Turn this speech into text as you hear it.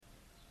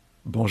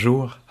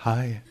Bonjour,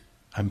 hi,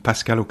 I'm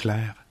Pascal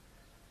Auclair.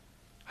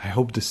 I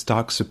hope this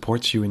talk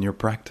supports you in your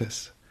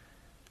practice.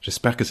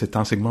 J'espère que cet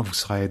enseignement vous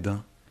sera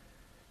aidant.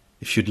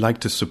 If you'd like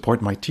to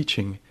support my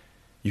teaching,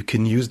 you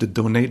can use the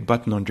donate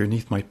button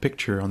underneath my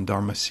picture on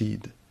Dharma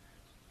Seed.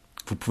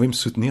 Vous pouvez me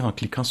soutenir en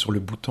cliquant sur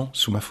le bouton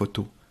sous ma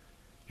photo.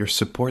 Your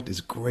support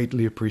is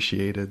greatly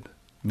appreciated.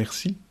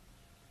 Merci.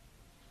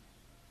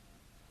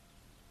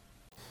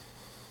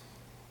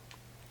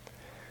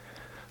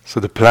 So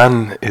the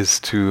plan is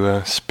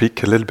to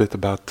speak a little bit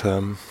about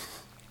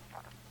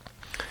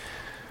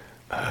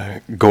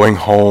going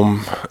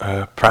home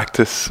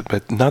practice,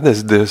 but not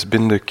as there's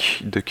been the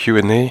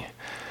Q&A.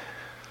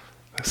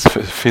 There's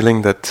a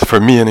feeling that, for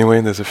me anyway,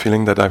 there's a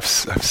feeling that I've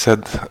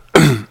said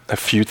a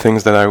few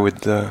things that I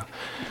would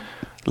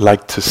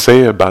like to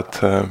say about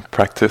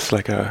practice,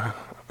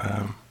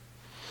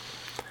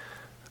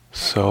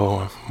 so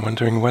I'm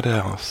wondering what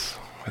else.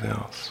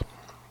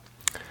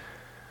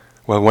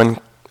 Well, one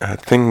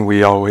thing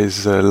we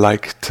always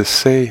like to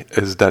say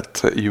is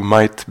that you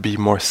might be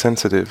more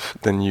sensitive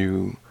than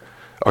you,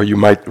 or you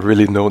might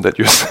really know that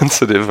you're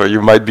sensitive, or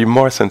you might be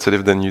more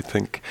sensitive than you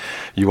think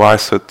you are.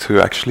 So to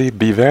actually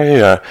be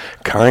very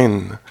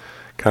kind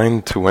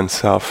to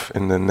oneself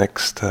in the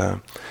next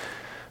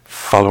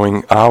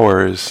following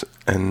hours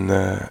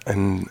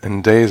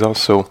and days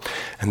also.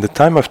 And the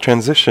time of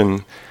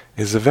transition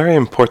is a very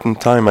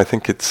important time. I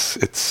think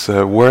it's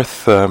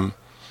worth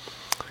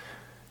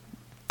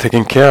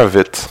taking care of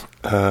it,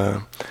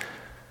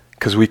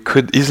 because we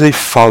could easily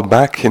fall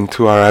back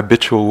into our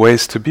habitual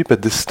ways to be,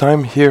 but this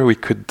time here we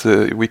could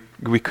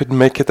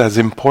make it as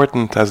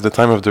important as the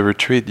time of the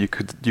retreat. You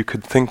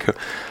could think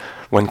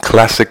one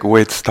classic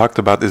way it's talked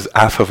about is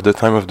half of the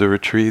time of the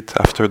retreat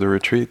after the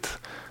retreat.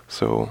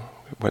 So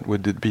what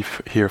would it be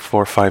here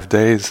 4 or 5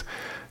 days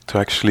to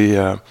actually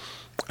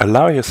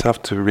allow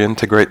yourself to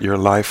reintegrate your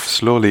life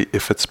slowly,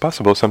 if it's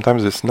possible.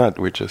 Sometimes it's not.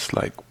 We're just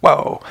like,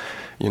 wow,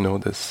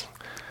 this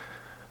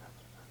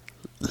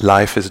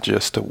life is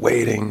just a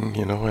waiting,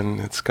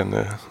 and it's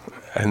gonna,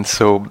 and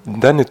so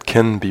then it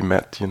can be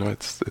met.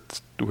 It's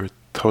we're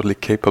totally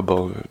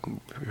capable.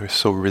 We're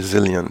so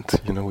resilient.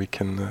 We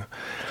can,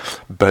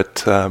 but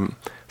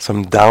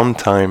some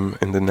downtime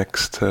in the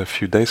next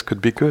few days could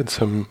be good.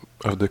 Some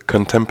of the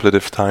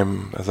contemplative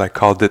time, as I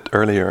called it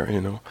earlier,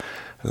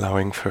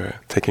 allowing for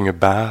taking a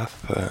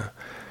bath,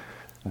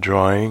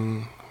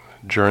 drawing,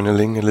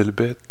 journaling a little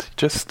bit,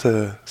 just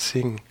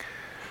seeing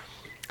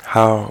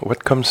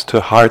what comes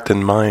to heart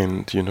and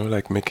mind,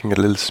 like making a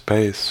little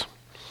space.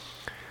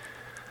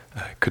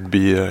 Could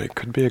be a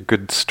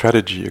good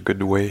strategy, a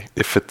good way,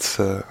 if it's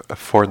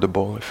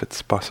affordable, if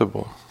it's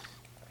possible.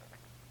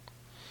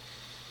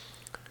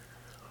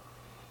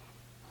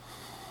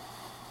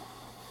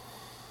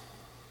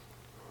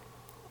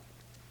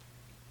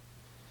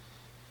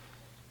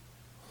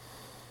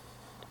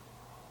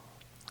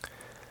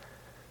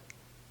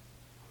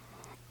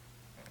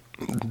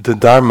 The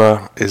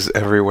Dharma is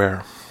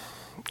everywhere.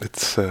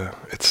 It's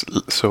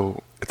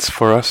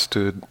for us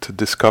to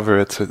discover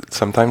it. So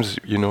sometimes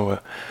you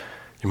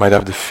might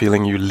have the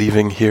feeling you're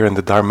leaving here and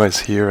the Dharma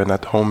is here, and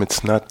at home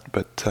it's not.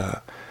 But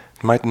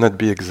it might not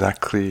be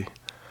exactly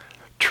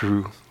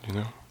true.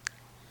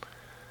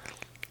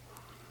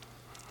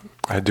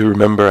 I do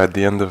remember at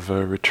the end of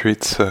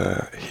retreats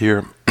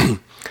here a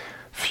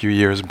few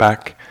years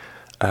back,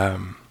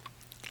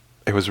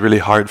 it was really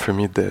hard for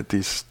me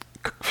these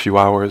few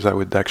hours. I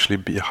would actually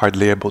be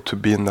hardly able to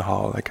be in the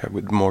hall. Like I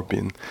would more be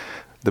in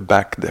the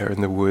back there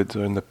in the woods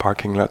or in the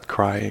parking lot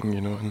crying,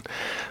 and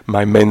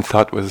my main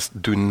thought was,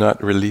 do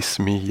not release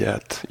me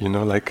yet,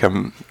 like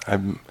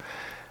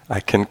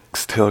I can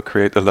still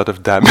create a lot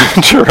of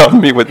damage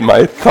around me with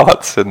my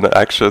thoughts and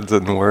actions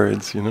and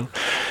words, but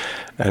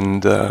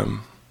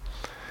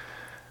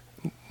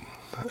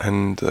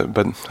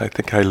I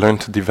think I learned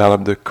to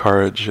develop the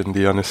courage and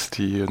the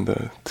honesty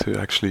and to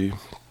actually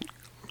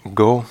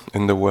go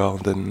in the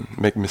world and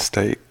make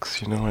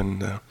mistakes,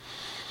 and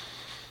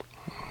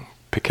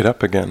pick it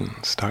up again,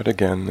 start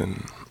again,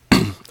 and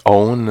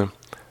own,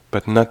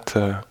 but not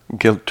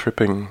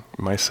guilt-tripping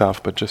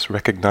myself, but just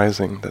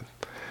recognizing that,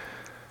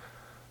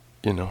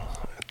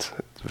 it's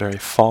very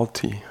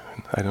faulty.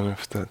 I don't know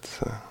if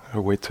that's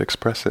a way to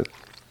express it.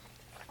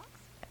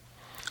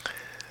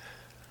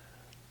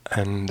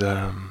 And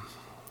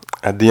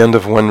at the end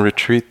of one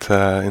retreat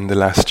in the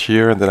last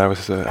year that I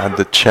was had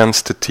the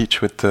chance to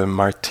teach with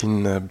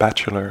Martine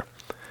Batchelor,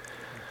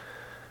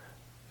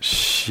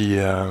 she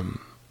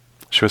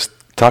was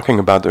talking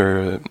about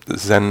her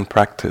Zen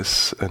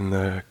practice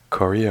in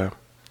Korea,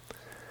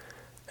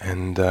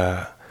 and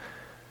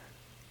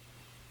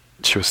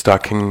she was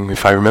talking,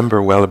 if I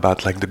remember well,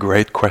 about like the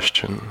great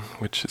question,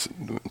 which is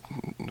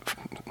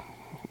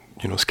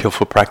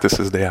skillful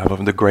practices they have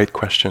of the great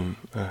question.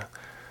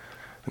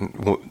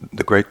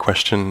 The great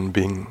question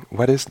being,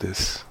 what is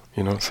this?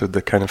 So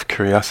the kind of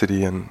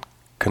curiosity and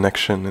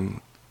connection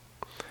and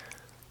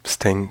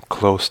staying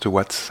close to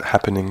what's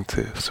happening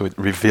so it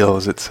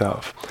reveals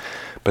itself.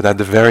 But at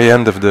the very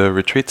end of the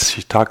retreats,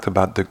 she talked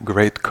about the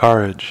great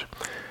courage.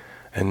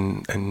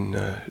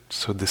 and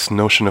so this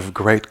notion of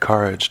great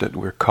courage, that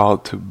we're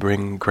called to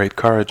bring great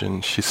courage,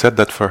 and she said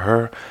that for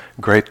her,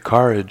 great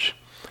courage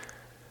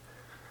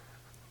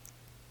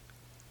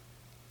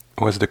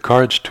was the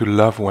courage to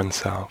love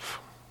oneself,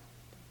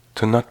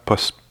 to not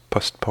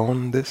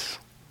postpone this,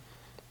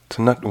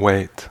 to not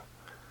wait,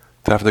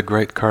 to have the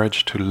great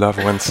courage to love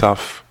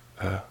oneself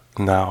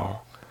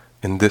now,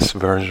 in this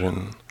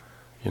version,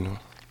 And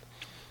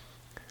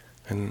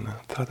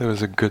I thought it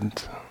was a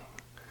good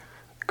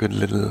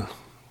little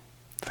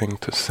thing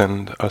to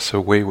send us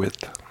away with.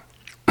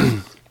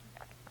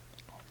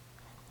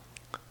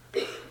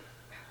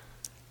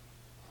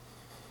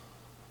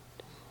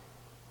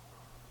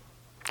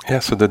 Yeah,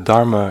 so the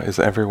Dharma is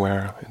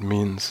everywhere. It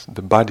means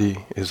the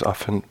body is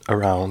often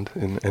around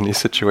in any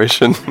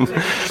situation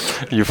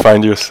you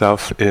find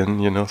yourself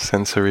in,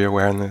 sensory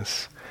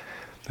awareness.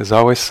 There's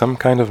always some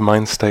kind of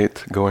mind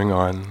state going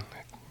on,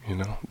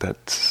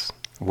 that's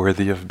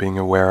worthy of being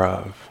aware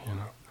of,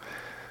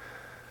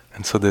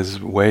 And so there's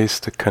ways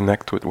to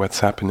connect with what's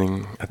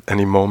happening at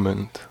any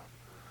moment.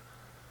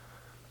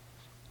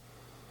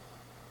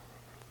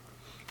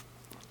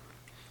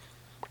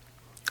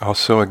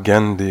 Also,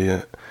 again,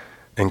 the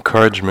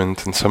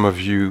encouragement, and some of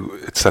you,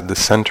 it's at the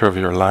center of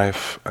your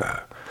life,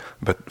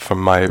 but from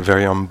my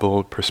very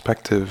humble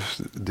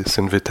perspective, this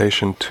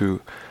invitation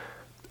to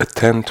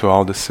attend to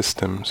all the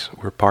systems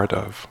we're part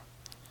of.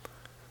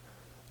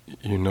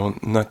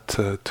 Not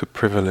to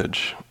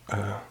privilege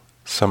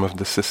some of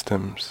the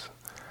systems.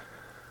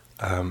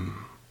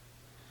 And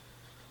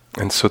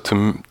so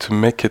to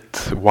make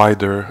it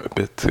wider a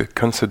bit, to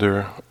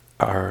consider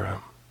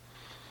our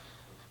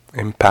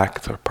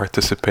impact or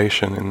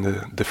participation in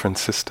the different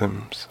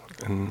systems,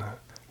 and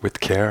with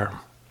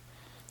care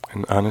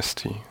and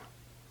honesty.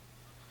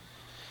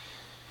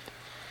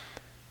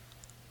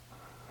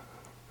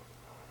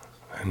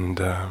 And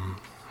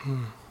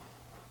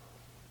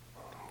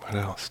what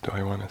else do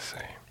I want to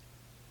say?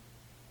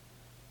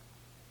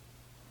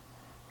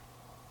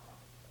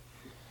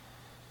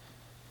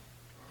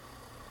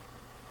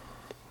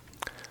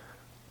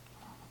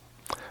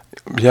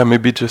 Yeah,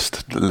 maybe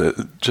just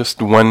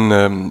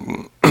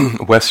one.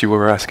 Wes, you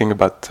were asking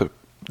about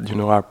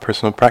our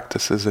personal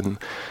practices, and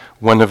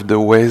one of the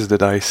ways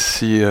that I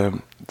see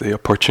the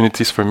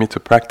opportunities for me to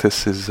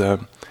practice is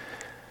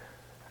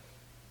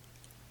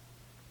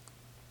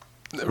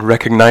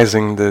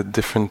recognizing the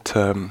different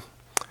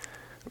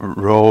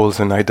roles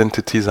and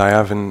identities I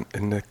have in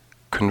the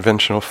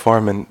conventional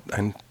form,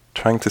 and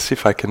trying to see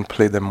if I can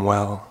play them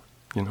well.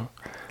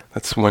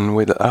 That's one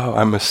way that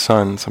I'm a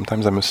son.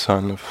 Sometimes I'm a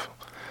son of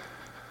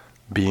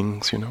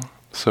beings,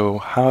 So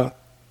how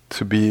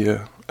to be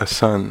a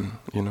son,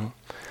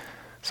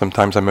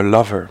 Sometimes I'm a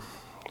lover.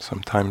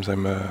 Sometimes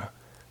I'm a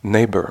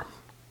neighbor,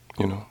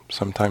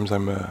 Sometimes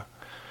I'm a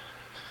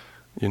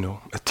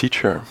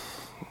teacher,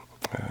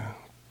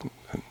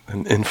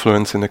 an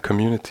influence in a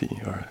community,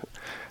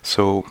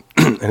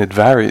 and it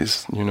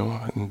varies,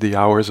 in the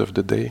hours of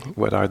the day.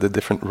 What are the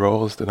different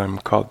roles that I'm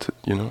called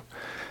to,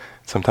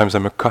 Sometimes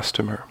I'm a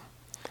customer.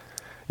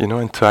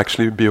 And to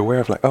actually be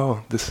aware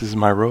of this is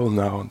my role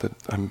now that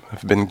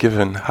I've been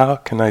given. How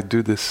can I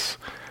do this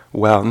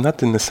well?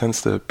 Not in the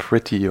sense that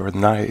pretty or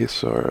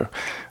nice or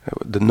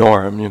the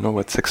norm,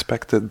 what's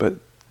expected, but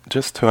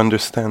just to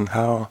understand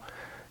how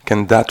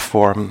can that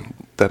form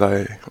that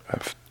I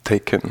have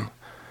taken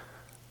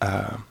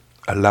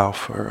allow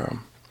for,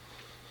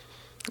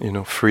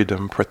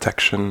 freedom,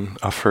 protection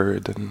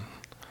offered and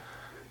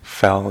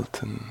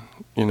felt, and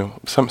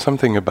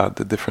something about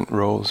the different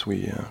roles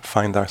we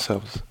find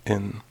ourselves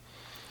in.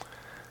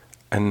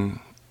 And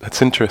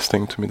that's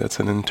interesting to me. That's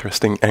an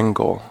interesting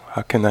angle.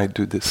 How can I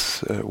do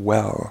this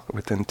well,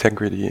 with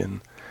integrity,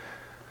 and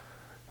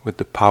with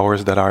the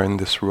powers that are in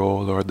this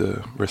role, or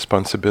the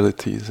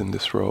responsibilities in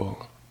this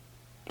role?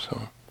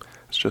 So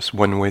it's just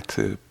one way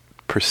to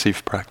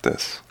perceive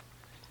practice.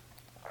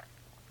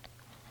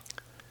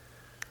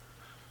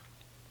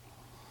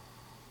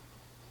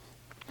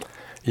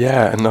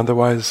 Yeah, and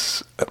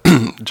otherwise,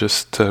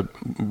 just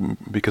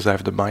because I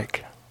have the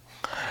mic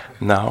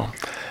now,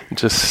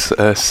 just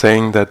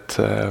saying that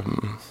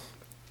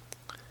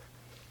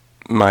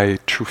my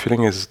true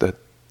feeling is that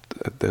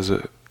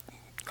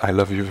I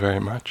love you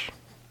very much,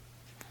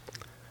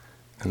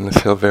 and I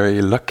feel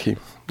very lucky,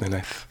 and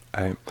I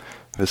have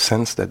a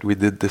sense that we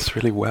did this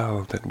really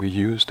well, that we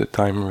used the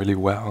time really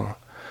well.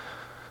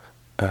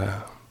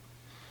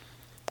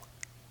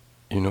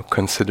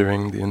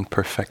 Considering the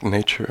imperfect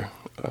nature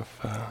of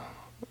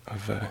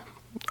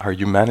our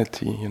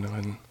humanity,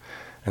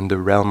 and the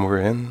realm we're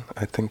in,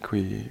 I think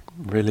we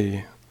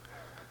really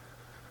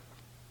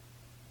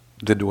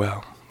did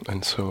well,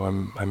 and so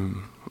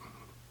I'm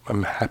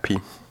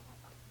happy.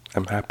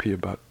 I'm happy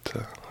about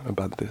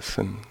this,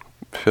 and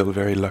feel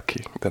very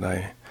lucky that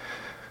I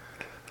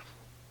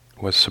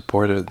was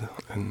supported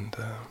and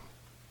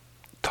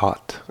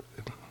taught,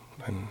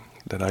 and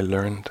that I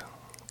learned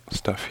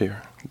stuff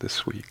here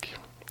this week.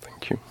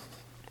 Thank you.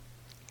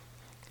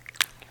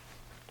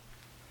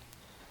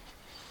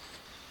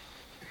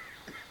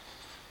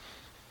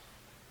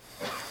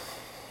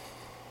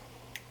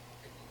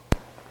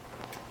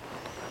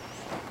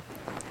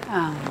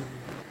 Um,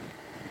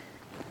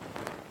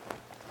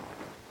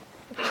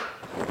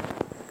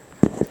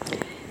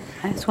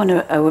 I just want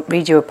to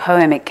read you a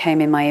poem. It came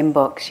in my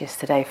inbox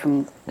yesterday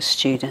from a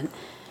student,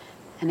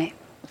 and it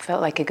felt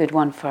like a good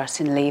one for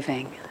us in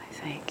leaving, I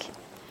think.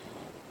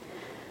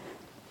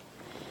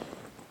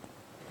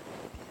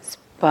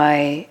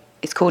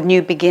 It's called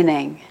New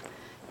Beginning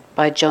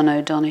by John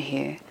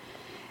O'Donoghue.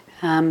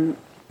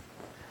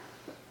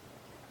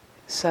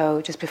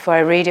 So just before I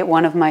read it,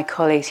 one of my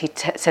colleagues, he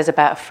says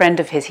about a friend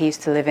of his, he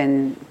used to live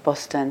in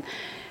Boston,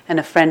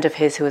 and a friend of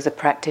his who was a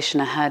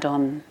practitioner had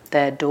on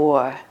their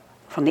door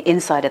from the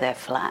inside of their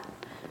flat,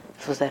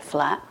 this was their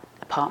flat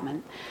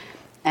apartment,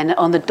 and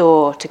on the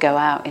door to go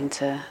out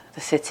into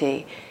the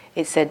city,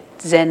 it said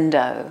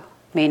Zendo,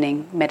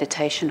 meaning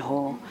meditation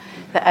hall,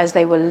 that as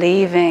they were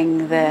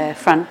leaving their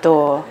front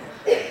door,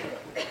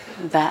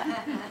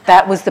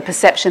 that was the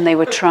perception they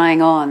were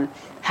trying on.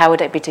 How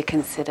would it be to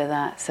consider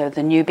that? So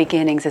the new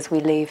beginnings as we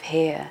leave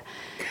here,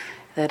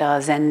 that our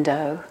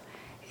Zendo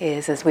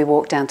is as we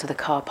walk down to the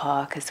car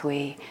park, as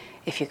we,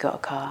 if you've got a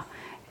car,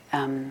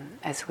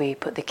 as we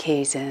put the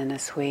keys in,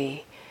 as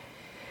we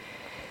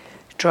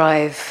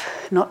drive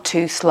not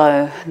too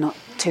slow, not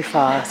too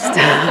fast.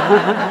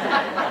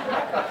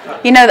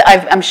 You know,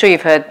 I'm sure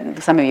you've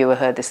heard, some of you have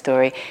heard this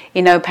story.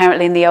 You know,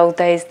 apparently in the old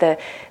days, the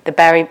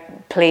Barry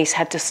police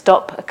had to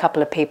stop a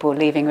couple of people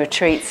leaving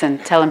retreats and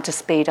tell them to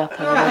speed up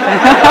a little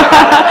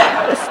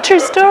bit. It's a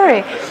true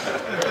story.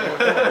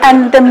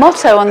 And the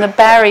motto on the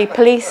Barry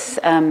police,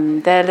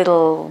 their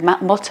little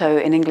motto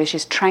in English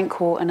is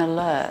tranquil and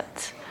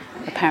alert,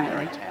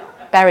 apparently.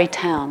 Barry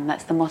Town,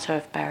 that's the motto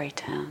of Barry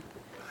Town.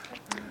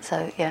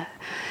 So, yeah.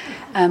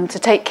 To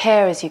take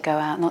care as you go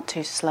out, not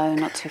too slow,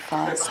 not too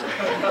fast.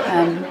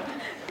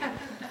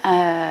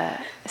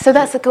 So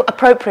that's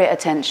appropriate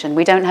attention.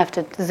 We don't have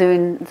to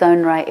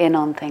zone right in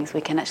on things.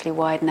 We can actually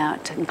widen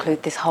out to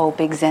include this whole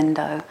big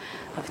Zendo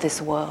of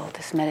this world,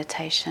 this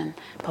meditation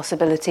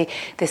possibility,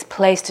 this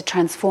place to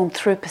transform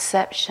through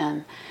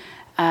perception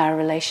our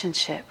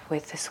relationship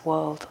with this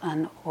world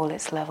and all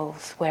its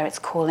levels, where it's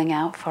calling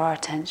out for our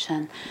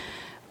attention,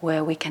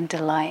 where we can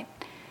delight,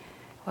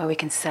 where we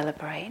can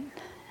celebrate,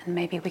 and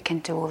maybe we can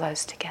do all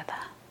those together,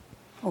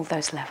 all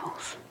those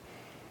levels.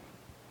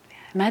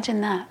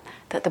 Imagine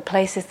that the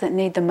places that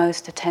need the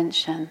most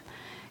attention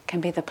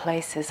can be the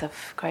places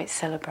of great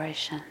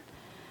celebration.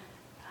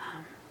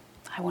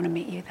 I want to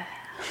meet you there.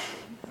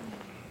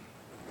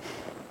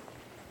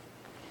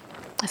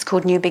 It's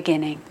called New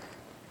Beginning.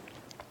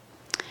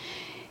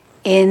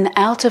 In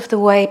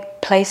out-of-the-way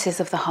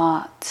places of the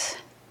heart,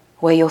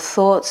 where your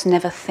thoughts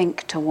never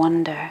think to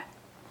wander,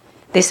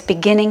 this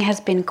beginning has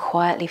been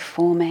quietly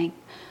forming,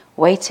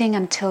 waiting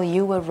until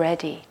you were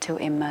ready to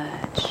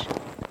emerge.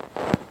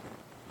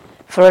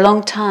 For a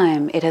long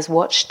time, it has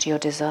watched your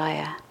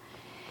desire,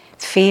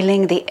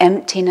 feeling the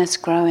emptiness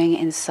growing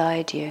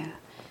inside you,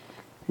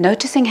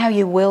 noticing how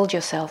you willed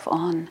yourself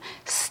on,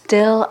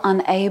 still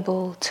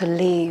unable to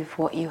leave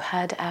what you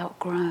had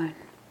outgrown.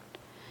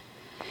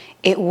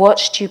 It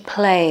watched you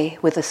play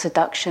with the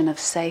seduction of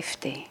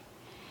safety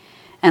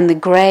and the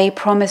grey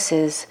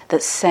promises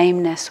that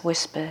sameness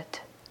whispered,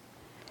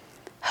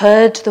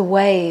 heard the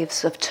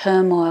waves of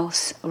turmoil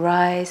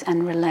rise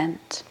and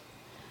relent,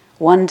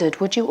 wondered,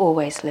 would you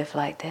always live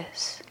like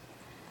this?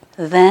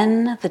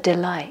 Then the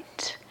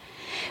delight,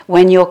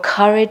 when your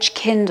courage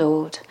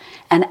kindled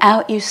and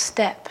out you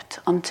stepped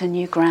onto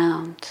new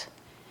ground,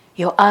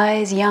 your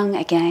eyes young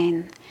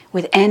again,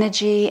 with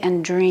energy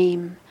and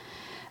dream,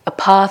 a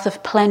path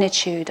of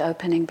plenitude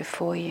opening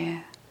before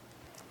you.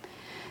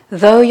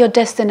 Though your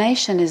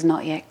destination is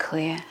not yet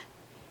clear,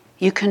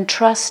 you can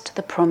trust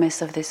the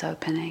promise of this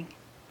opening.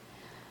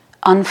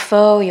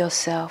 Unfurl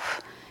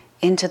yourself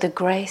into the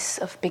grace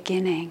of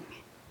beginning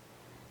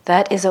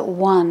that is at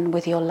one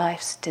with your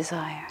life's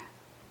desire.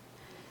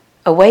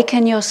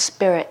 Awaken your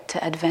spirit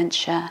to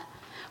adventure,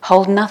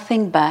 hold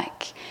nothing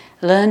back,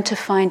 learn to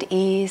find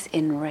ease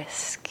in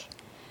risk.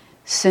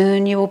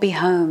 Soon you will be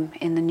home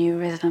in the new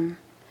rhythm,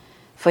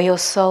 for your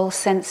soul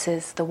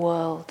senses the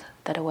world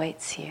that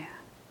awaits you.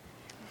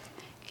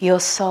 Your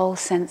soul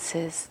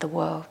senses the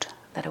world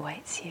that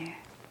awaits you.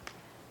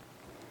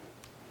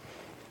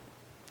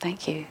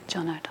 Thank you,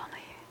 John O'Donoghue.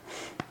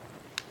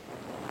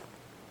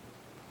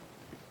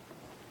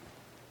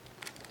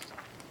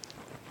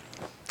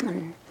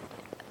 And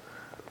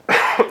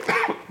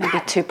maybe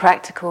two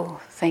practical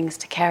things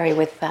to carry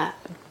with that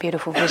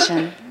beautiful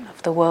vision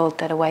of the world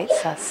that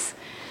awaits us.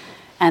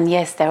 And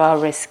yes, there are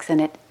risks in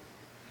it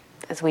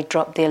as we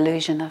drop the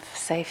illusion of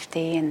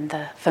safety in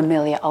the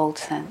familiar old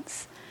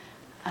sense.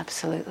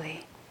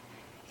 Absolutely.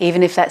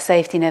 Even if that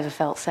safety never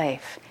felt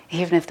safe,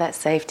 even if that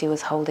safety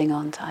was holding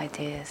on to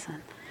ideas.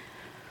 And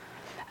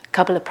a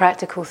couple of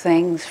practical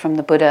things from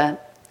the Buddha,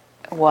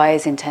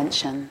 wise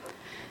intention.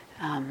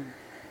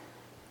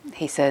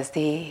 He says,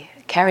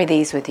 carry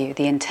these with you,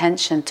 the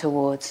intention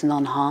towards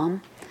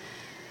non-harm,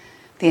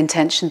 the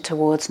intention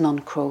towards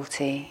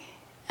non-cruelty,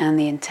 and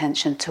the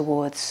intention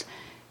towards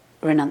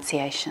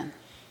renunciation,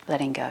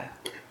 letting go,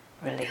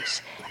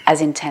 release,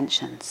 as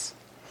intentions.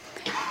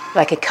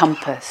 like a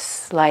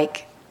compass,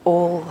 like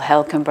all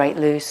hell can break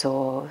loose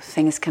or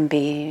things can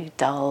be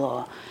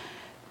dull,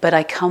 but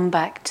I come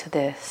back to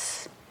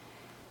this.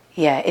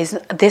 Is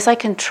this I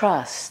can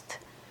trust.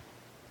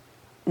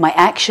 My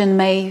action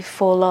may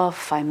fall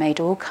off, I made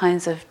all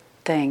kinds of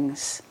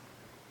things,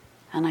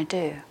 and I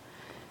do.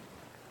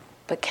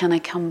 But can I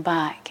come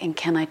back and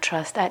can I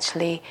trust?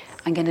 Actually,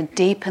 I'm going to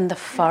deepen the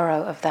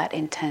furrow of that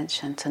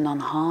intention to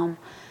non-harm,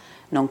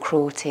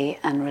 non-cruelty,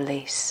 and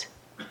release.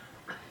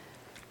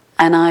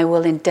 And I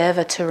will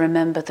endeavor to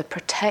remember the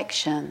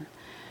protection,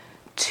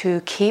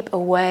 to keep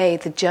away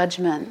the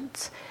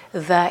judgment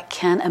that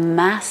can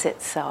amass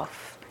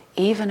itself,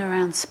 even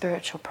around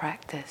spiritual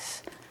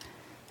practice.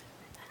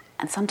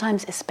 And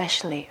sometimes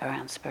especially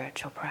around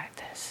spiritual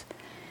practice.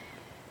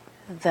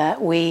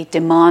 That we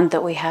demand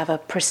that we have a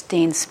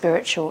pristine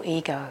spiritual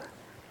ego,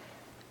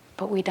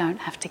 but we don't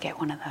have to get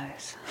one of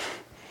those.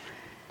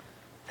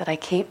 That I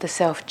keep the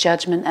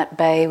self-judgment at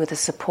bay with the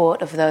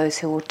support of those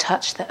who will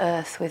touch the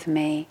earth with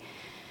me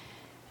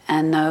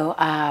and know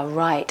our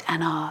right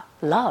and our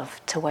love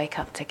to wake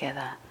up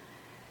together.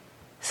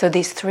 So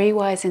these three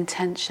wise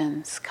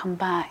intentions, come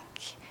back,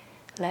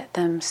 let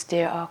them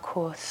steer our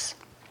course.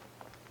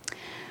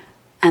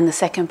 And the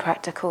second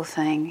practical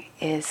thing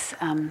is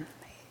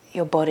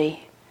your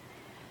body.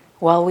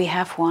 While we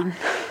have one,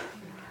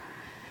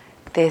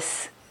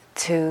 this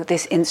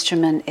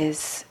instrument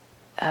is,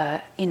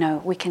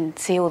 we can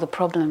see all the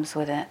problems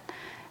with it,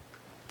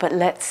 but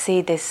let's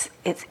see this,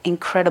 it's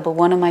incredible.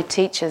 One of my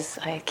teachers,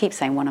 I keep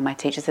saying one of my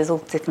teachers, there's all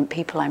different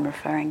people I'm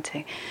referring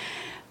to,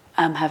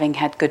 having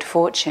had good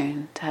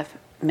fortune to have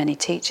many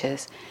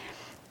teachers.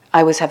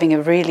 I was having a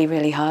really,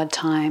 really hard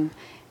time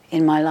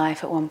in my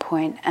life at one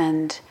point,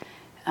 and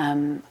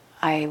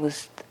I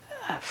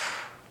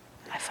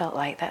felt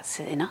like that's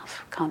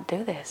enough, can't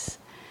do this.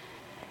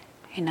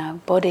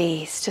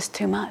 Body is just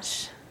too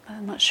much.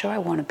 I'm not sure I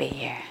want to be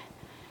here.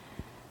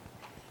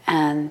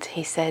 And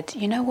he said,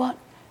 you know what?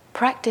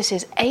 Practice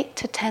is 8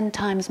 to 10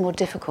 times more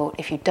difficult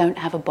if you don't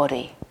have a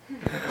body.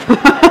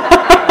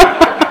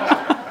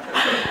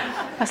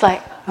 I was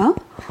like, huh?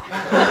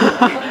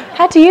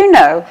 How do you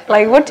know?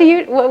 Like, where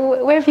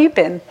have you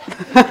been?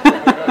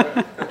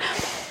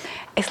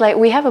 It's like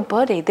we have a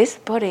body. This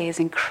body is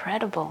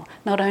incredible.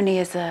 Not only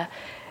is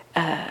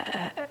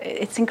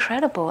it's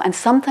incredible. And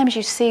sometimes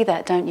you see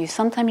that, don't you?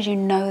 Sometimes you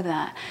know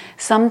that.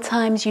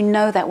 Sometimes you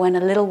know that when a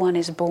little one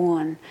is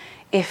born,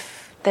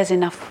 if there's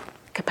enough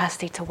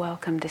capacity to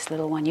welcome this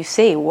little one, you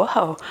see,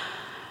 whoa,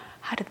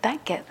 how did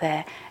that get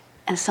there?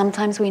 And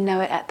sometimes we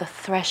know it at the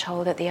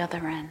threshold at the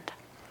other end.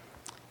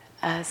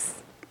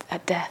 As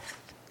at death,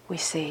 we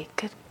see,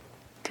 good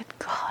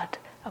God,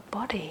 a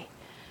body.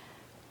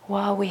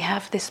 While we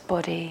have this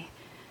body,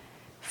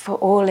 for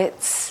all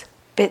its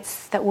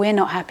bits that we're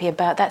not happy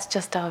about, that's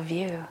just our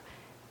view.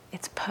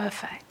 It's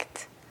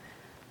perfect.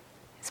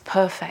 It's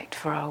perfect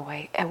for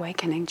our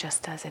awakening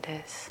just as it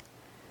is.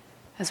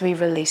 As we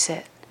release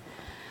it,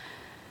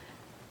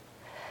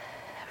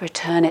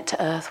 return it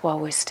to earth while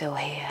we're still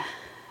here,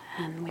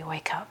 and we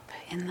wake up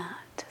in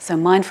that. So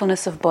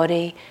mindfulness of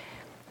body,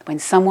 when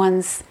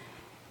someone's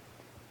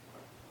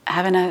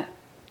having a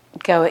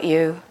go at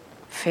you,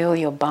 feel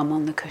your bum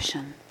on the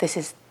cushion. This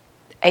is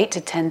 8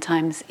 to 10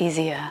 times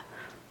easier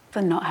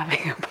than not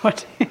having a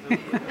body.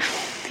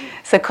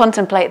 So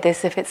contemplate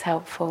this if it's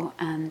helpful,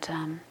 and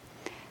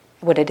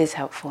it is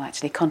helpful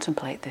actually.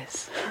 Contemplate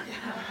this.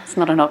 It's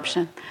not an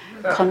option.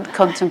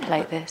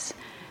 Contemplate this,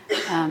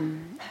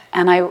 and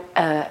I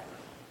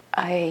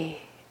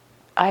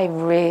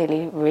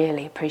really,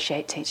 really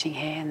appreciate teaching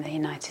here in the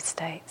United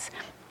States.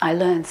 I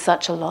learned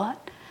such a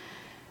lot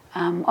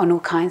on all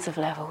kinds of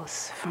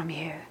levels from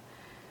you.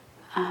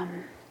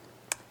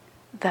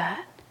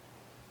 That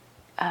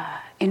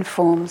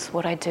informs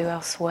what I do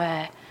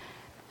elsewhere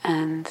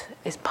and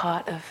is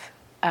part of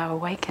our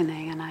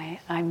awakening. And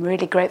I'm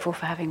really grateful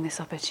for having this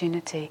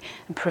opportunity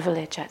and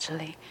privilege,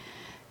 actually,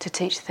 to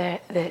teach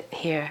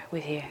here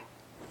with you.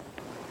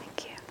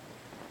 Thank you.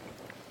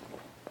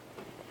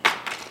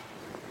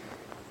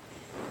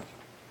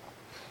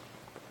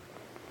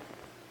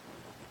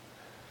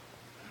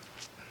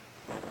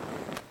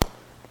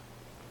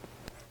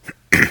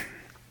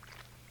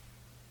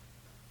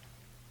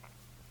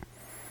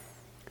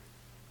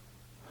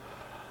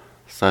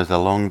 So the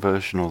long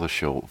version or the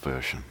short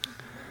version?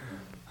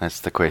 That's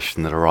the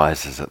question that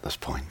arises at this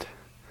point.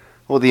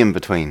 Or the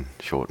in-between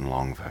short and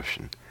long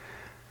version.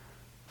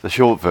 The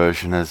short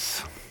version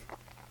is,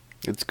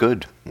 it's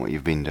good what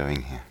you've been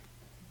doing here.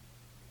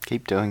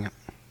 Keep doing it.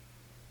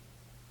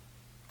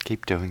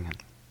 Keep doing it.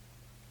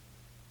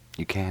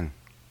 You can.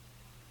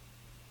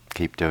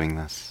 Keep doing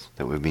this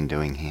that we've been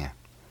doing here.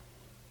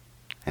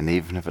 And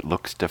even if it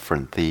looks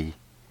different, the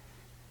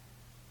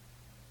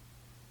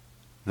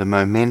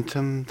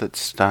momentum that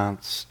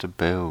starts to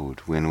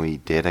build when we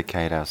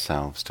dedicate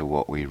ourselves to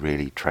what we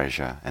really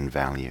treasure and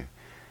value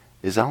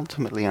is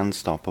ultimately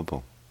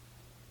unstoppable.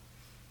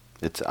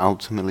 It's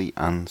ultimately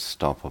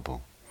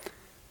unstoppable.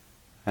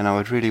 And I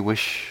would really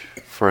wish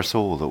for us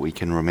all that we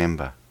can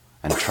remember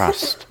and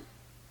trust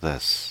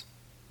this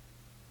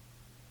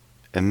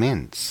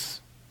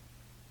immense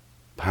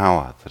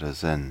power that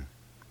is in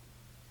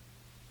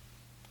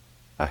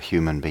a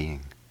human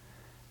being,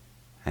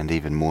 and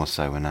even more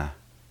so in a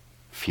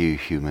few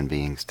human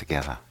beings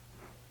together.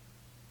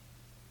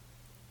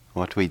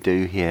 What we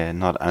do here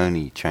not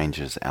only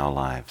changes our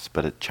lives,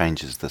 but it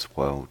changes this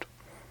world.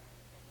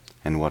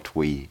 And what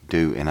we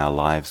do in our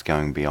lives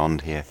going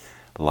beyond here,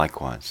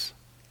 likewise.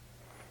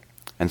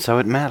 And so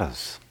it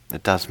matters.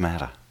 It does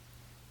matter.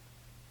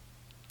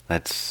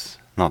 That's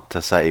not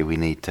to say we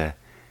need to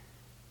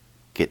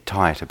get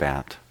tight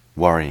about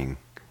worrying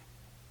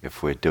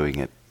if we're doing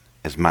it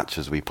as much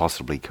as we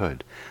possibly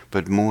could,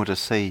 but more to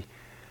see,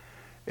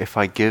 if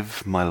I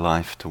give my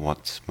life to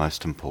what's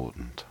most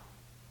important,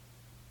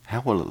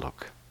 how will it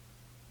look?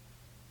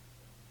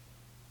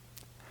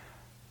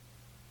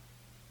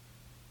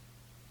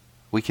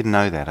 We can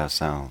know that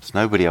ourselves.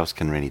 Nobody else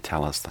can really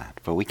tell us that,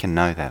 but we can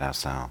know that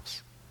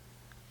ourselves.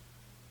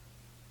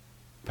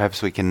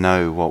 Perhaps we can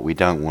know what we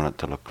don't want it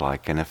to look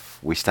like, and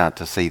if we start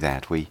to see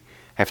that, we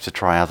have to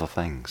try other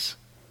things.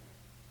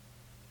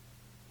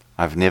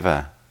 I've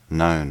never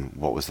known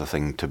what was the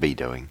thing to be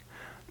doing,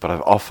 but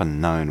I've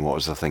often known what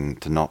was the thing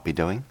to not be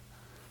doing.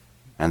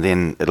 And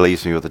then it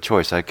leaves me with a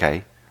choice.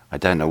 Okay, I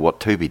don't know what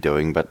to be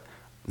doing, but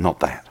not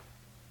that.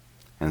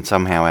 And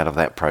somehow out of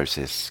that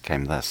process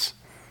came this.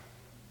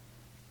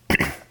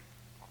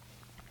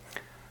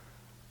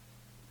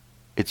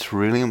 It's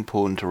really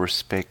important to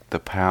respect the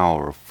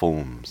power of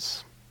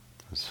forms.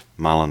 As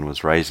Mullen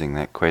was raising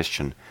that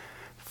question,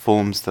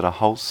 forms that are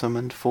wholesome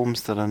and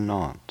forms that are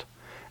not.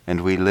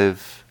 And we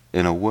live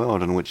in a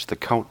world in which the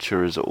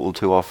culture is all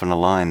too often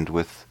aligned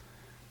with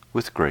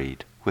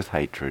greed, with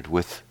hatred,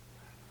 with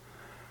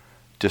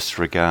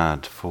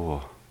disregard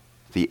for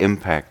the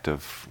impact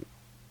of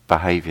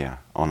behavior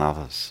on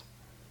others.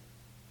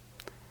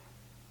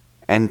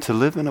 And to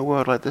live in a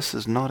world like this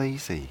is not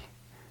easy.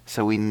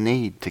 So we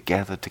need to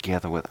gather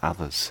together with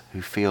others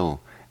who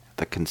feel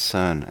the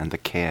concern and the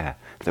care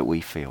that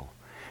we feel.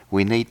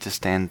 We need to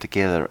stand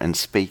together and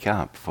speak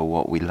up for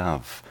what we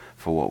love,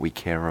 for what we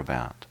care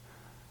about.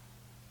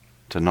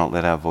 To not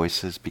let our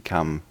voices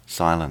become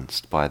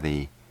silenced by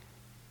the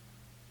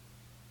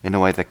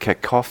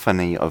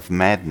cacophony of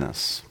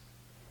madness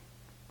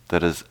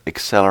that is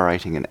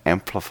accelerating and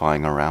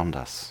amplifying around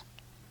us.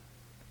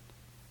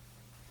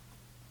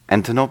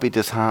 And to not be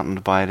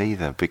disheartened by it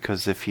either,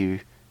 because if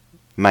you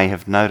may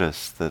have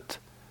noticed that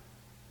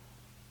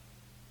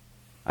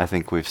I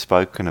think we've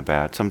spoken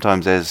about,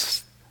 sometimes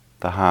as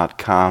the heart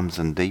calms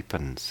and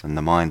deepens and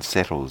the mind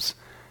settles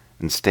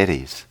and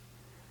steadies,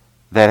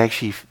 that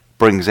actually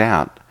brings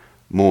out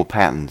more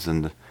patterns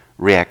and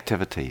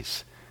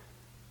reactivities.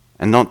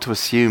 And not to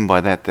assume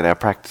by that our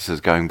practice is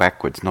going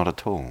backwards, not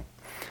at all.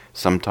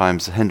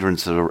 Sometimes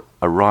hindrances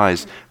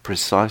arise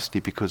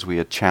precisely because we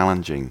are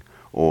challenging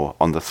or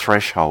on the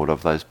threshold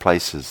of those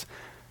places,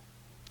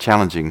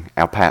 challenging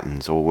our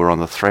patterns, or we're on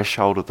the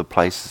threshold of the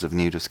places of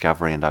new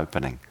discovery and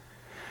opening.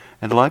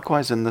 And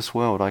likewise in this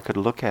world, I could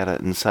look at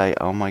it and say,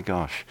 oh my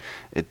gosh,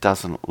 it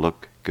doesn't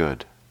look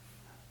good.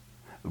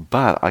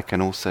 But I can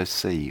also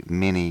see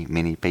many,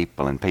 many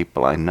people, and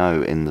people I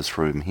know in this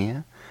room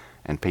here,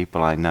 and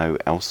people I know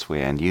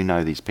elsewhere, and you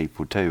know these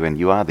people too, and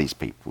you are these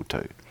people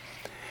too,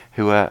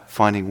 who are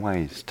finding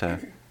ways to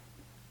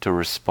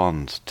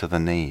respond to the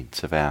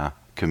needs of our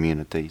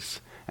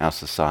communities, our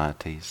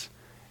societies,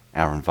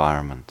 our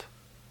environment,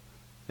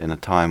 in a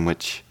time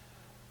which,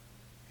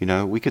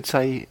 we could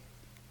say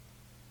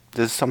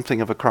there's something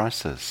of a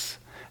crisis.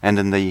 And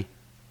in the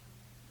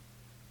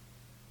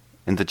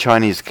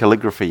Chinese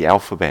calligraphy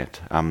alphabet,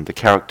 the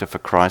character for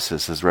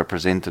crisis is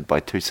represented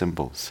by two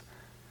symbols,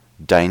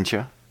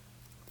 danger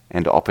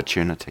and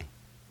opportunity.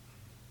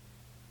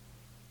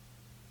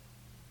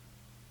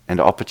 And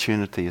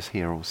opportunity is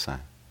here also.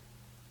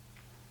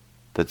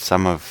 That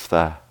some of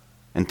the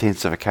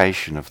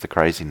intensification of the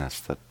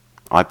craziness that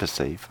I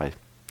perceive,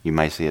 you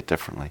may see it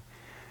differently,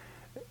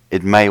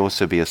 it may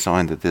also be a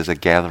sign that there's a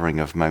gathering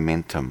of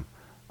momentum,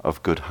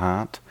 of good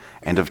heart,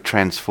 and of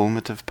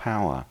transformative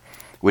power,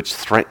 which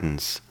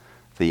threatens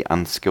the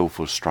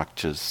unskillful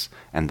structures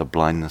and the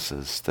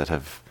blindnesses that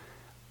have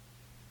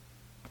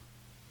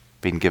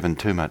been given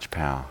too much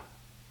power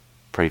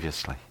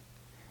previously,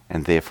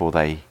 and therefore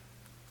they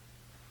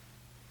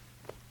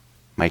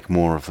make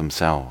more of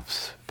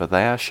themselves. But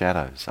they are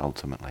shadows,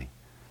 ultimately.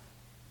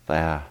 They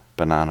are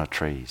banana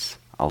trees,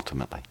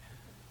 ultimately.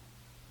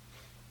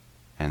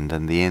 And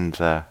in the end,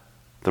 the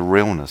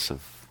realness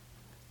of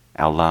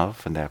our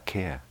love and our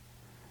care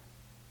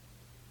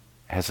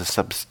has a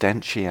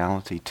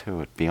substantiality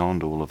to it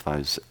beyond all of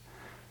those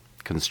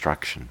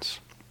constructions.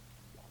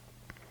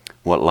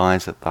 What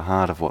lies at the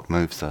heart of what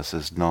moves us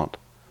is not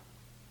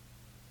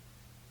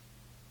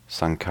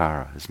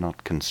sankhara, is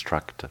not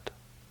constructed.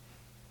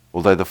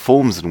 Although the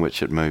forms in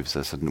which it moves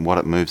us and what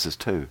it moves us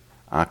to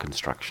are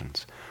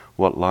constructions.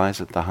 What lies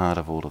at the heart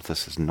of all of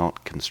this is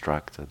not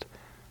constructed.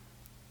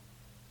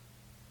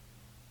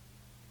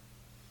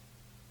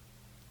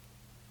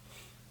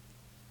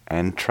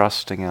 And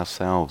trusting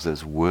ourselves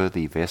as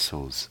worthy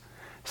vessels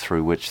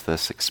through which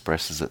this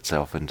expresses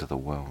itself into the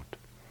world.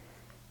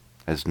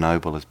 As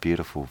noble as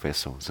beautiful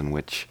vessels in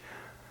which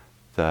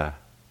the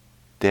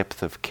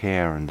depth of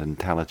care and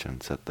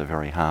intelligence at the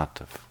very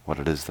heart of what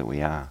it is that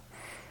we are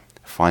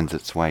finds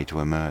its way to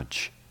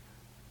emerge.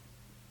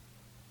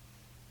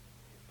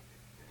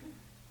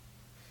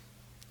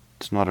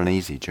 It's not an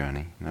easy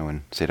journey. No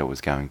one said it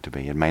was going to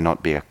be. It may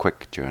not be a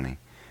quick journey,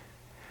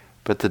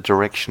 but the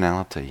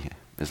directionality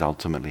is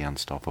ultimately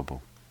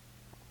unstoppable.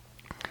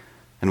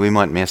 And we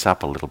might mess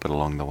up a little bit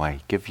along the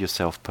way. Give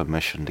yourself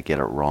permission to get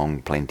it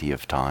wrong plenty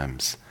of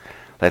times.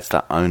 That's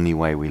the only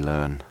way we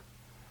learn.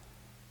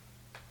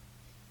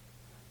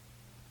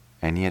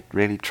 And yet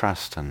really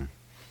trust in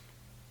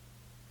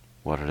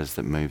what it is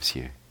that moves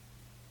you.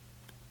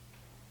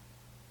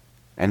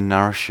 And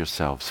nourish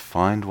yourselves.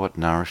 Find what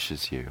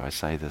nourishes you. I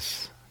say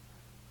this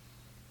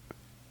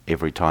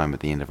every time at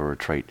the end of a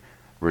retreat.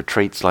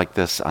 Retreats like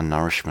this are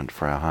nourishment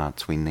for our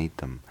hearts. We need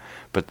them.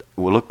 But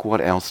look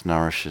what else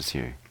nourishes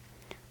you.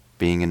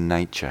 Being in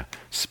nature,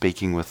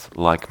 speaking with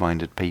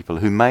like-minded people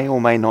who may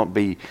or may not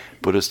be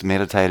Buddhist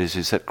meditators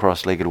who sit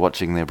cross-legged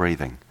watching their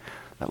breathing.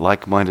 That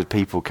like-minded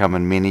people come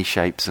in many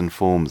shapes and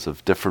forms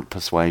of different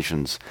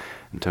persuasions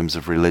in terms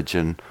of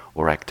religion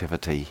or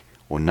activity,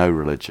 or no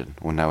religion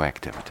or no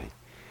activity.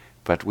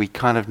 But we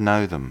kind of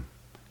know them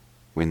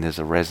when there's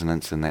a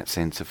resonance in that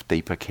sense of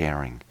deeper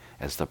caring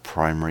as the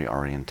primary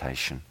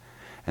orientation,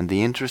 and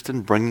the interest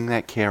in bringing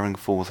that caring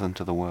forth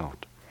into the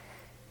world.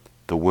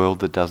 The world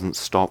that doesn't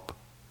stop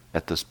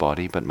at this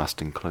body but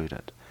must include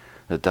it.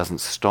 That doesn't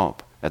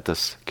stop at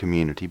this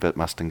community but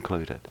must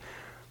include it.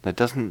 That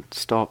doesn't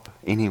stop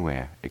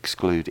anywhere,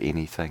 exclude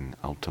anything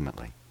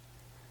ultimately.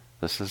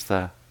 This is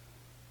the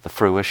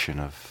fruition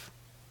of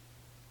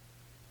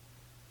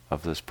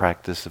this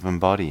practice of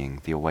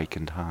embodying the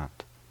awakened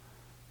heart.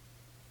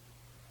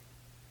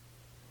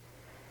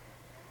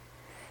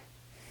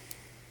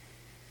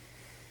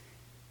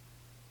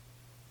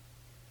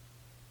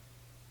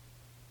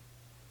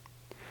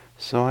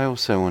 So I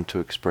also want to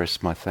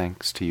express my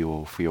thanks to you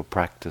all for your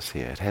practice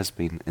here. It has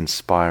been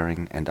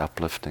inspiring and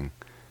uplifting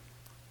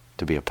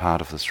to be a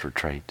part of this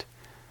retreat.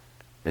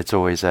 It's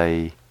always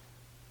a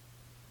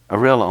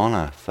real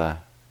honor,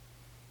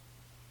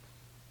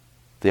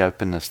 the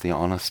openness, the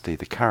honesty,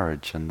 the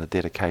courage and the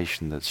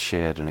dedication that's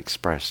shared and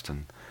expressed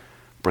in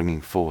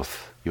bringing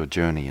forth your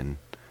journey and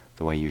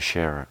the way you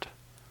share it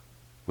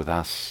with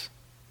us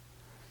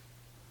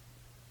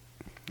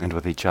and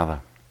with each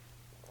other.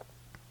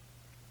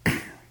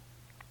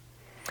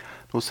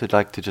 Also, I'd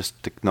like to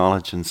just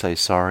acknowledge and say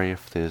sorry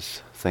if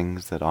there's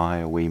things that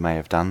I or we may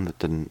have done that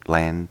didn't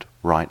land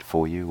right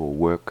for you or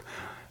work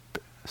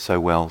so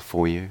well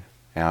for you.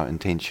 Our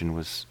intention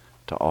was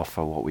to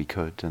offer what we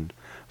could, and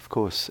of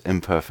course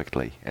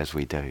imperfectly as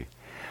we do.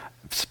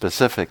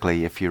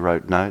 Specifically, if you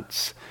wrote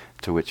notes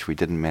to which we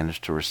didn't manage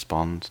to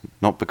respond,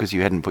 not because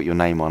you hadn't put your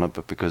name on it,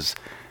 but because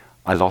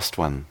I lost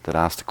one that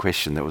asked a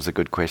question that was a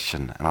good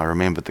question, and I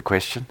remembered the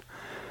question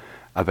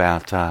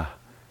about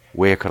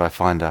where could I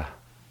find a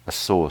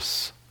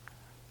source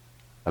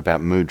about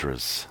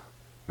mudras.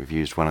 We've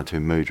used one or two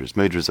mudras.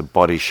 Mudras are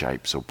body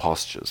shapes or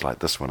postures, like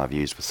this one I've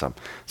used with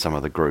some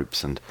of the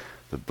groups, and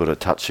the Buddha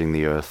touching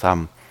the earth.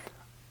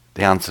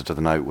 The answer to the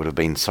note would have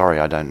been,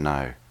 sorry, I don't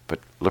know, but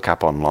look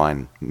up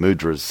online,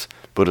 mudras,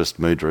 Buddhist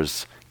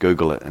mudras,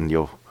 Google it, and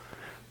you'll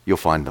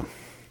find them.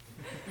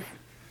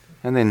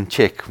 And then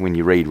check when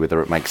you read whether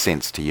it makes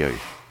sense to you.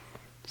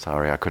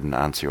 Sorry, I couldn't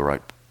answer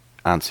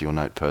your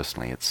note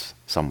personally. It's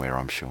somewhere,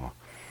 I'm sure.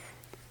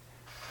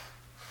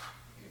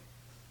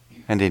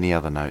 And any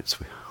other notes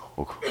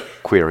or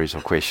queries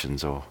or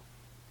questions or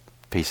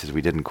pieces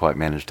we didn't quite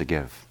manage to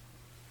give.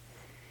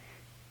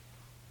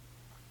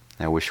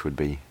 Our wish would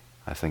be,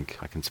 I think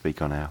I can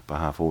speak on our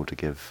behalf, all to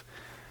give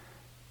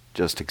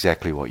just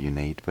exactly what you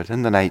need. But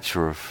in the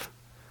nature of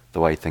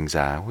the way things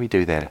are, we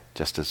do that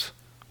just as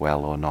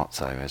well or not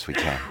so as we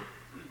can.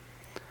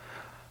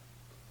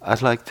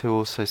 I'd like to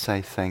also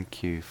say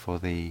thank you for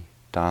the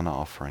dana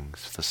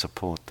offerings, the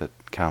support that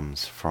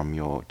comes from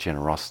your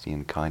generosity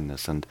and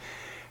kindness, and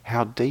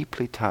how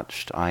deeply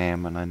touched I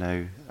am, and I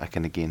know I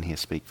can again here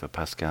speak for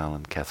Pascal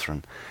and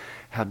Catherine,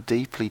 how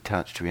deeply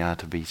touched we are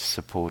to be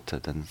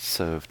supported and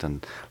served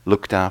and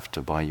looked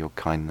after by your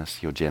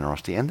kindness, your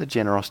generosity, and the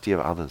generosity of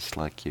others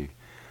like you.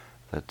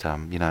 That,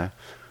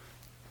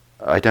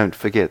 I don't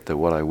forget that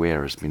what I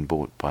wear has been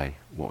bought by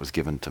what was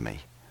given to me.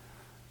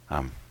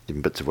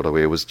 Even bits of what I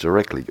wear was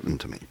directly given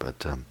to me,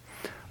 but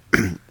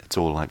it's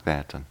all like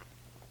that. And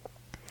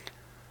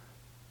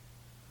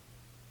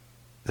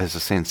there's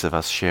a sense of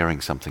us sharing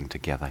something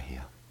together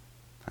here.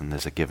 And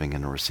there's a giving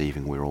and a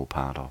receiving we're all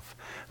part of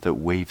that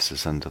weaves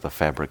us into the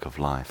fabric of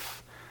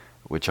life,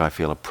 which I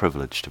feel a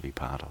privilege to be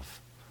part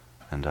of.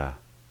 And I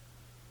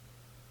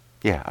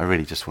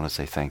really just want to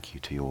say thank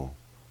you to you all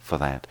for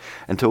that.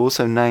 And to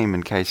also name,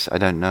 in case, I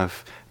don't know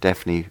if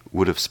Daphne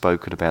would have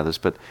spoken about this,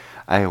 but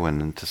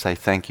Eowyn, and to say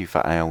thank you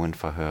for Eowyn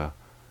for her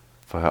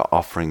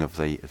offering of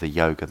the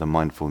yoga, the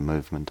mindful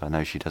movement. I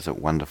know she does it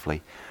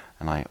wonderfully.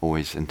 and I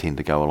always intend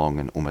to go along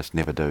and almost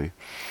never do.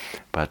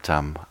 But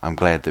I'm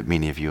glad that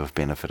many of you have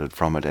benefited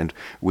from it, and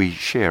we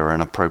share an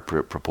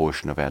appropriate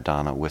proportion of our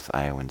dana with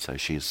Ao, and so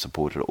she is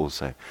supported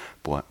also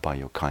by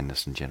your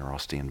kindness and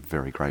generosity, and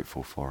very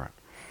grateful for it.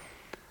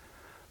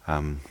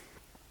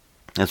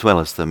 As well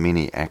as the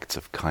many acts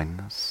of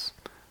kindness,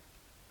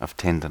 of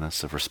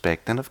tenderness, of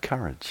respect, and of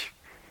courage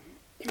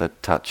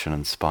that touch and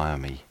inspire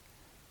me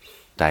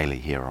daily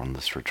here on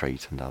this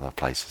retreat and other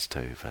places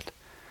too. But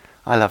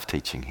I love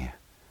teaching here,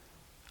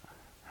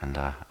 and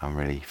I'm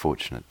really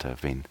fortunate to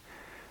have been,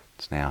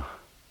 it's now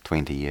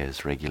 20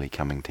 years regularly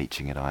coming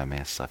teaching at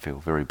IMS. I feel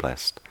very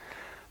blessed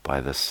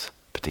by this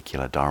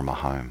particular Dharma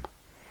home,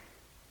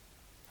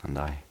 and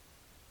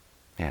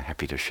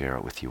happy to share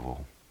it with you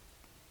all.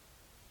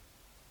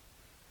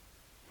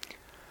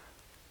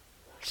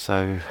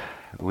 So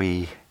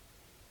we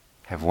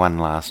have one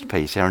last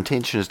piece. Our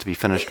intention is to be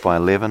finished by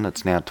 11.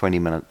 It's now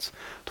 21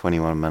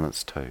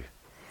 minutes to.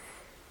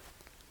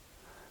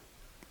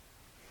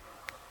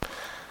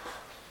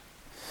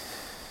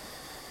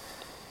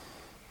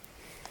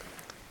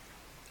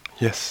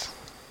 Yes.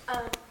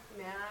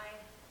 May I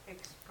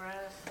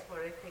express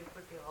what I think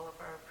would be all of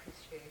our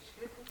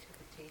appreciation to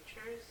the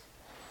teachers?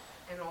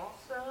 And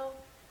also,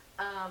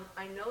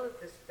 I know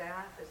that the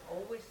staff is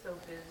always so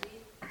busy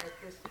at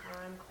this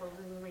time,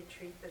 closing the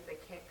retreat, that they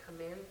can't come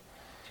in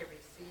to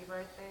receive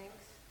our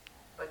thanks,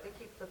 but they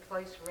keep the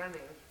place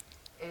running.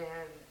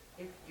 And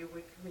if you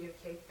would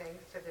communicate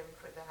thanks to them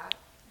for that,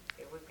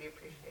 it would be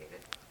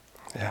appreciated.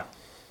 Yeah.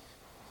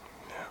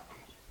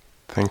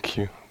 Thank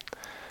you.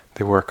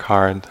 They work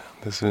hard.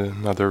 There's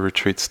another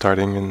retreat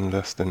starting in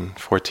less than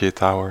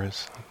 48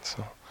 hours.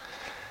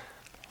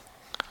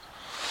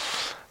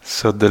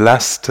 So the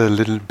last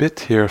little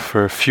bit here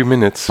for a few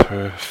minutes,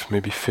 or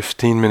maybe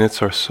 15 minutes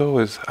or so,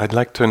 is I'd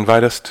like to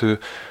invite us to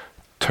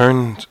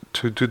turn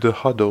to do the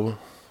huddle.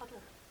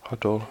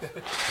 To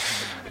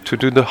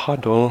do the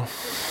huddle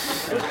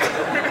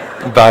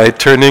by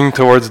turning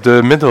towards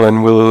the middle,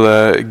 and we'll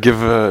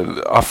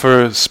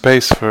offer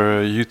space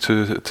for you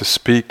to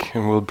speak,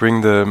 and we'll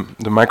bring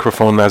the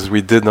microphone as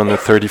we did on the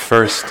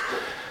 31st.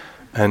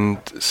 And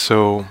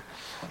so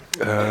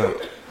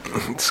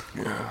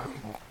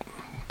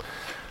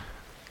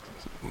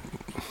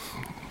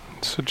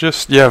so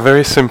just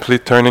very simply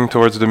turning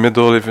towards the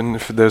middle. Even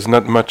if there's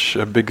not much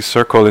a big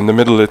circle in the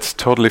middle, it's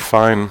totally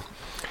fine.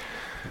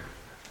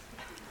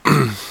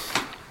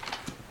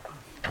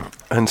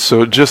 And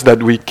so just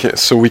that we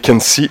can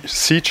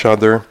see each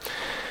other,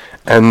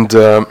 and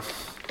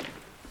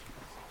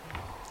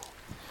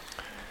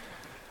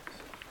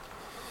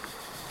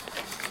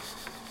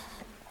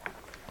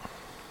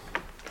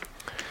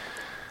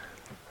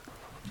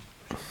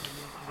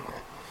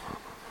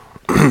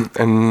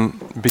and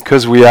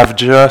because we have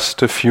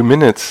just a few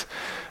minutes,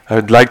 I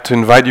would like to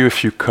invite you,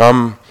 if you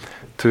come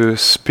to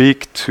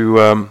speak,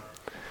 to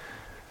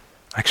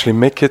actually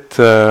make it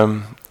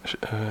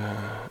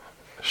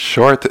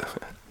short,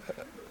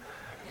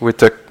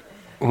 with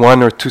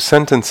one or two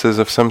sentences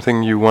of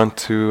something you want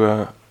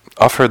to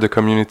offer the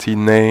community,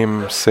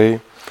 name,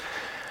 say,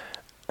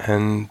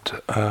 and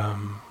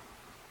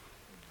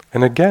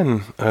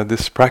again,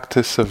 this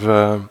practice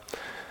of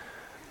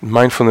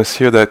mindfulness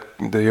here, that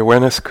the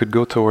awareness could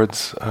go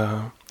towards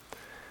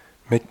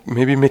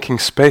maybe making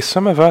space.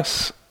 Some of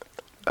us,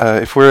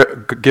 if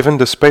we're given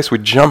the space, we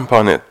jump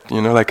on it,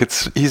 like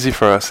it's easy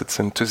for us, it's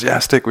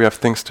enthusiastic, we have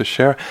things to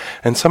share.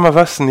 And some of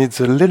us needs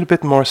a little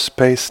bit more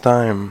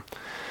space-time.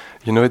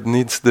 It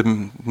needs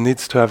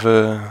to have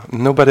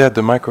nobody at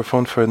the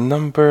microphone for a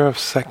number of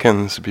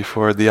seconds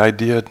before the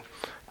idea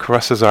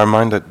crosses our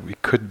mind that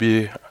it could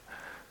be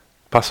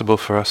possible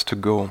for us to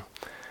go.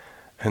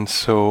 And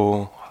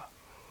so,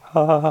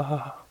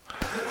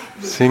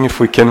 seeing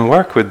if we can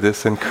work with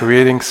this and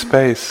creating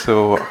space,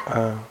 so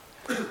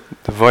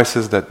the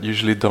voices that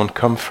usually don't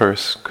come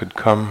first could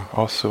come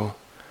also.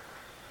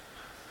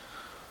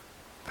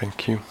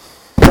 Thank you.